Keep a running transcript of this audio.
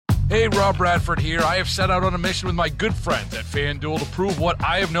Hey, Rob Bradford here. I have set out on a mission with my good friends at FanDuel to prove what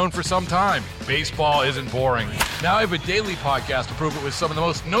I have known for some time. Baseball isn't boring. Now I have a daily podcast to prove it with some of the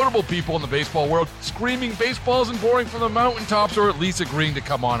most notable people in the baseball world, screaming baseball isn't boring from the mountaintops, or at least agreeing to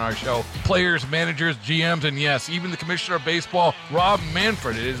come on our show. Players, managers, GMs, and yes, even the commissioner of baseball, Rob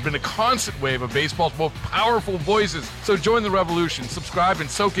Manfred. It has been a constant wave of baseball's most powerful voices. So join the revolution. Subscribe and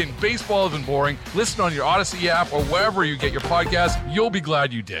soak in Baseball Isn't Boring. Listen on your Odyssey app or wherever you get your podcasts. You'll be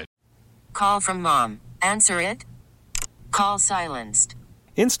glad you did. Call from mom. Answer it. Call silenced.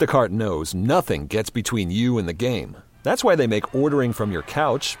 Instacart knows nothing gets between you and the game. That's why they make ordering from your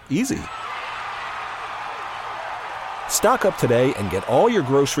couch easy. Stock up today and get all your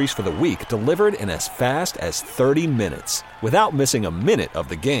groceries for the week delivered in as fast as 30 minutes without missing a minute of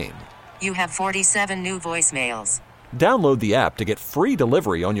the game. You have 47 new voicemails. Download the app to get free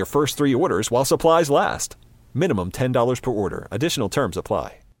delivery on your first 3 orders while supplies last. Minimum $10 per order. Additional terms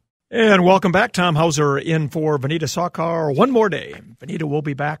apply. And welcome back. Tom Hauser in for Vanita Sawkar one more day. Vanita will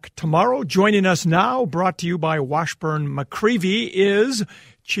be back tomorrow. Joining us now, brought to you by Washburn McCreevy, is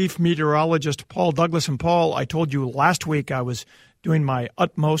Chief Meteorologist Paul Douglas. And Paul, I told you last week I was doing my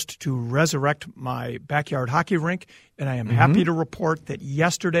utmost to resurrect my backyard hockey rink, and I am happy to report that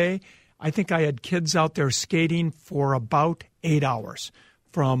yesterday I think I had kids out there skating for about 8 hours,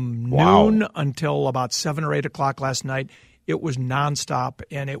 from noon until about 7 or 8 o'clock last night. It was nonstop,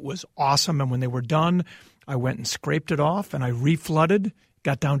 and it was awesome. And when they were done, I went and scraped it off, and I reflooded.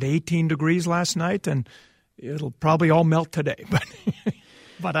 Got down to 18 degrees last night, and it'll probably all melt today.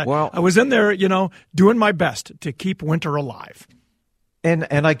 But I was in there, doing my best to keep winter alive. And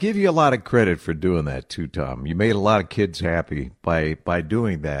I give you a lot of credit for doing that too, Tom. You made a lot of kids happy by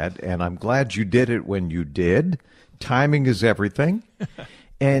doing that, and I'm glad you did it when you did. Timing is everything.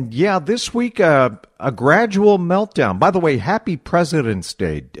 And, yeah, this week, a gradual meltdown. By the way, happy President's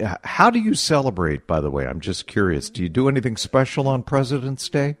Day. How do you celebrate, by the way? I'm just curious. Do you do anything special on President's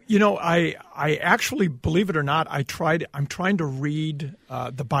Day? I actually, believe it or not, I'm trying to read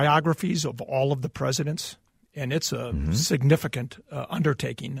the biographies of all of the presidents, and it's a significant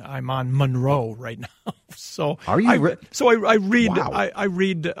undertaking. I'm on Monroe right now. So Are you? I read, Wow. I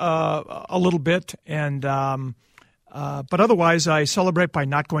read a little bit, and but otherwise, I celebrate by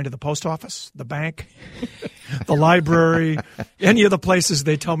not going to the post office, the bank, the library, any of the places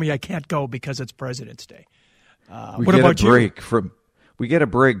they tell me I can't go because it's President's Day. What about you? We get a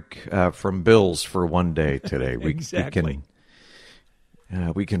break from bills for one day today. Exactly.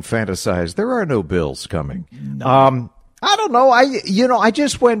 We can fantasize. There are no bills coming. No. I don't know. I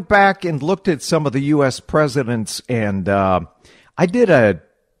just went back and looked at some of the U.S. presidents, and I did a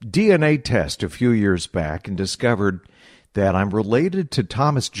DNA test a few years back and discovered that I'm related to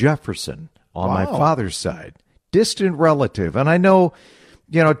Thomas Jefferson on my father's side, distant relative. And I know,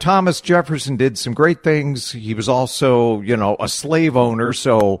 Thomas Jefferson did some great things. He was also, a slave owner,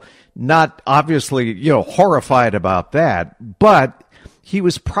 so not obviously, horrified about that, but he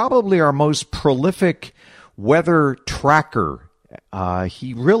was probably our most prolific weather tracker.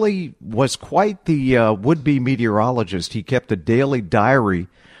 He really was quite the would-be meteorologist. He kept a daily diary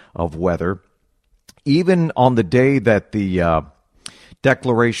of weather. Even on the day that the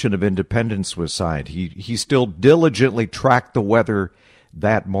Declaration of Independence was signed, he still diligently tracked the weather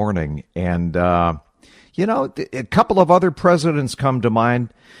that morning. And, a couple of other presidents come to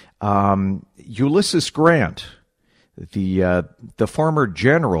mind. Ulysses Grant, the former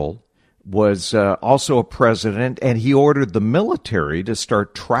general, was also a president, and he ordered the military to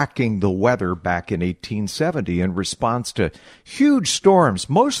start tracking the weather back in 1870 in response to huge storms,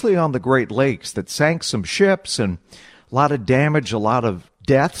 mostly on the Great Lakes, that sank some ships and a lot of damage, a lot of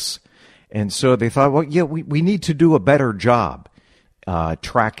deaths. And so they thought, we need to do a better job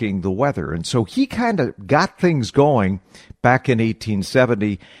tracking the weather. And so he kind of got things going back in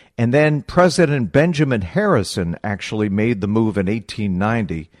 1870. And then President Benjamin Harrison actually made the move in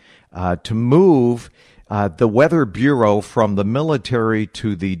 1890 to move the Weather Bureau from the military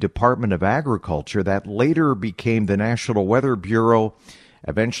to the Department of Agriculture. That later became the National Weather Bureau,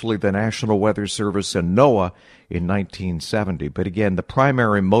 eventually the National Weather Service, and NOAA in 1970. But again, the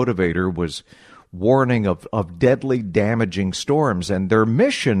primary motivator was warning of deadly, damaging storms, and their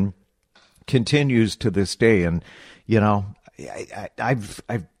mission continues to this day. And,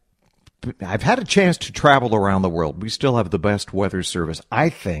 I've had a chance to travel around the world. We still have the best weather service, I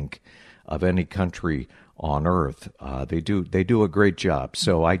think, of any country on earth. They do a great job.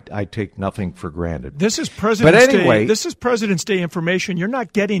 So I take nothing for granted. This is President's Day. This is President's Day information you're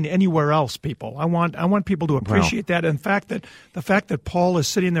not getting anywhere else, people. I want people to appreciate that. In fact, the fact that Paul is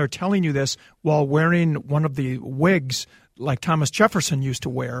sitting there telling you this while wearing one of the wigs like Thomas Jefferson used to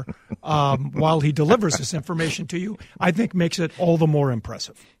wear while he delivers this information to you, I think makes it all the more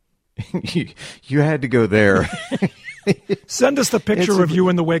impressive. You had to go there. Send us the picture of you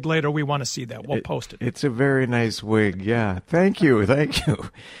in the wig later. We want to see that. We'll post it. It's a very nice wig. Yeah. Thank you. Thank you.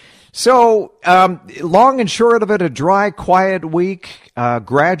 So, long and short of it, a dry, quiet week,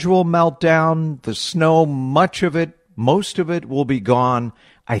 gradual meltdown, the snow, most of it will be gone,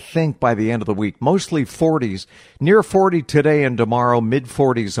 I think, by the end of the week. Mostly 40s, near 40 today and tomorrow,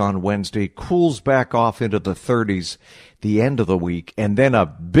 mid-40s on Wednesday, cools back off into the 30s the end of the week, and then a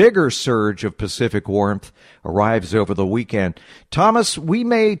bigger surge of Pacific warmth arrives over the weekend. Thomas, we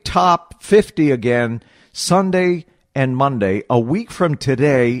may top 50 again Sunday and Monday. A week from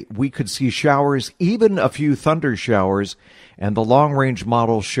today, we could see showers, even a few thunder showers, and the long-range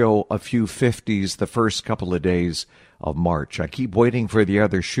models show a few 50s the first couple of days of March. I keep waiting for the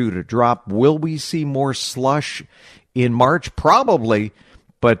other shoe to drop. Will we see more slush in March? Probably,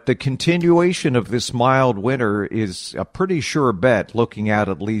 but the continuation of this mild winter is a pretty sure bet, looking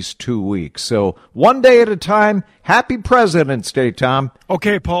at least 2 weeks. So one day at a time. Happy President's Day, Tom.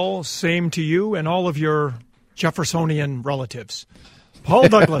 Okay, Paul, same to you and all of your Jeffersonian relatives. Paul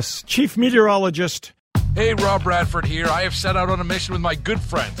Douglas, Chief Meteorologist. Hey, Rob Bradford here. I have set out on a mission with my good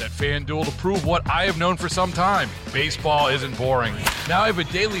friends at FanDuel to prove what I have known for some time. Baseball isn't boring. Now I have a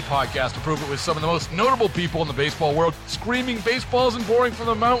daily podcast to prove it with some of the most notable people in the baseball world, screaming baseball isn't boring from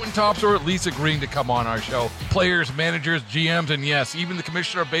the mountaintops, or at least agreeing to come on our show. Players, managers, GMs, and yes, even the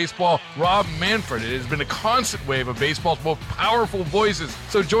commissioner of baseball, Rob Manfred. It has been a constant wave of baseball's most powerful voices.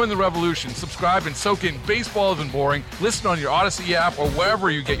 So join the revolution. Subscribe and soak in Baseball Isn't Boring. Listen on your Odyssey app or wherever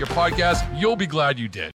you get your podcasts. You'll be glad you did.